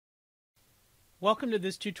Welcome to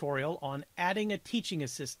this tutorial on adding a teaching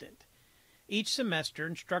assistant. Each semester,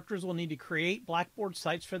 instructors will need to create Blackboard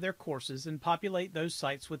sites for their courses and populate those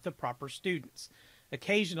sites with the proper students.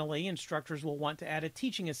 Occasionally, instructors will want to add a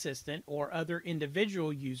teaching assistant or other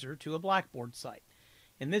individual user to a Blackboard site.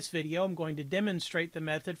 In this video, I'm going to demonstrate the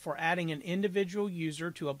method for adding an individual user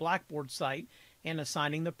to a Blackboard site and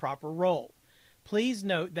assigning the proper role. Please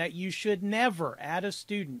note that you should never add a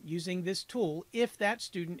student using this tool if that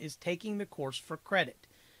student is taking the course for credit.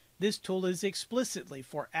 This tool is explicitly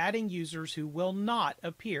for adding users who will not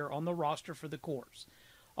appear on the roster for the course.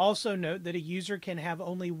 Also note that a user can have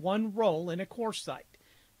only one role in a course site.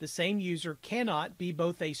 The same user cannot be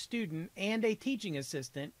both a student and a teaching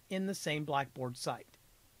assistant in the same Blackboard site.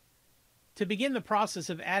 To begin the process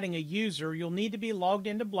of adding a user, you'll need to be logged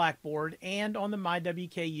into Blackboard and on the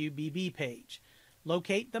MyWKU BB page.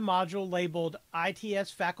 Locate the module labeled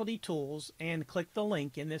ITS Faculty Tools and click the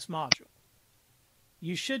link in this module.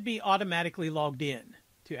 You should be automatically logged in.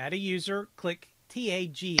 To add a user, click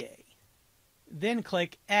TAGA. Then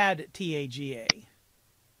click Add TAGA.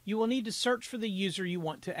 You will need to search for the user you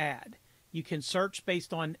want to add. You can search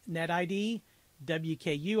based on NetID,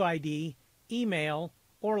 WKU ID, email,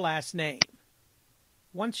 or last name.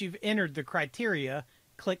 Once you've entered the criteria,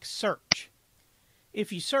 click Search.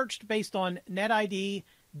 If you searched based on NetID,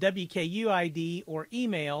 WKU ID, or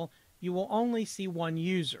email, you will only see one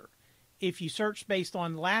user. If you search based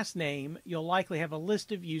on last name, you'll likely have a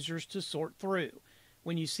list of users to sort through.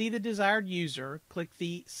 When you see the desired user, click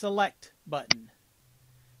the Select button.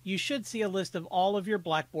 You should see a list of all of your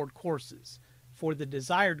Blackboard courses. For the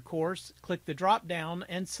desired course, click the drop-down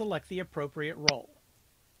and select the appropriate role.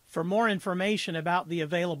 For more information about the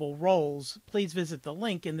available roles, please visit the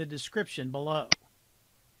link in the description below.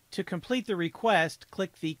 To complete the request,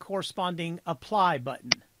 click the corresponding Apply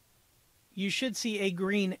button. You should see a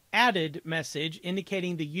green Added message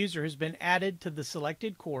indicating the user has been added to the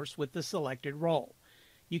selected course with the selected role.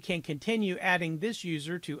 You can continue adding this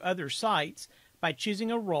user to other sites by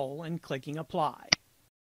choosing a role and clicking Apply.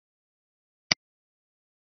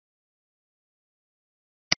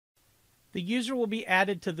 The user will be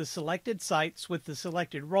added to the selected sites with the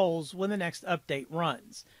selected roles when the next update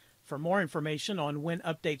runs. For more information on when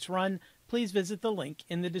updates run, please visit the link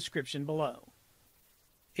in the description below.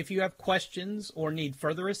 If you have questions or need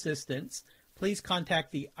further assistance, please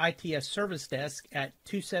contact the ITS Service Desk at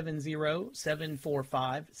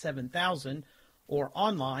 270-745-7000 or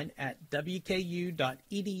online at wku.edu/ITS.